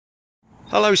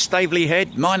Hello Staveley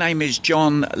Head, my name is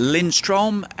John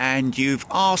Lindstrom and you've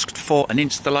asked for an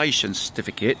installation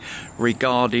certificate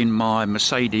regarding my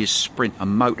Mercedes Sprinter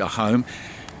motorhome.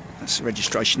 That's the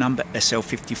registration number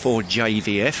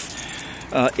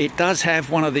SL54JVF. It does have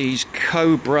one of these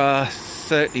Cobra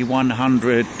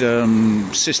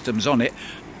 3100 systems on it,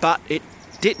 but it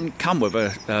didn't come with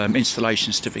a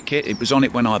installation certificate. It was on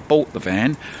it when I bought the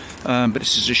van, but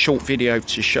this is a short video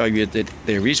to show you that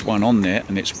there is one on there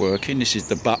and it's working. This is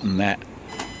the button that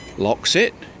locks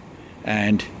it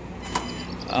and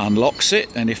unlocks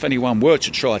it, and if anyone were to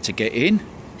try to get in,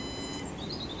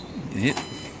 you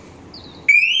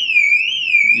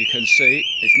can see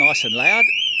it's nice and loud.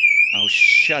 I'll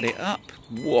shut it up.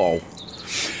 Whoa.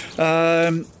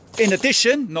 In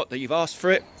addition, not that you've asked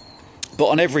for it, but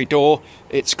on every door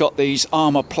it's got these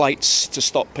armour plates to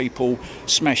stop people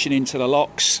smashing into the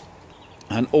locks,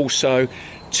 and also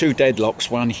two deadlocks,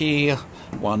 one here,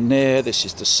 one there. This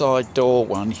is the side door,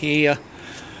 one here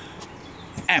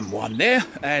and one there,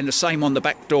 and the same on the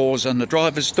back doors and the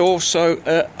driver's door. So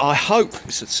I hope,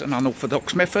 it's an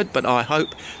unorthodox method, but I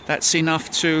hope that's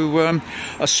enough to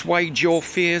assuage your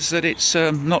fears that it's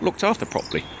not looked after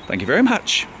properly. Thank you very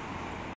much.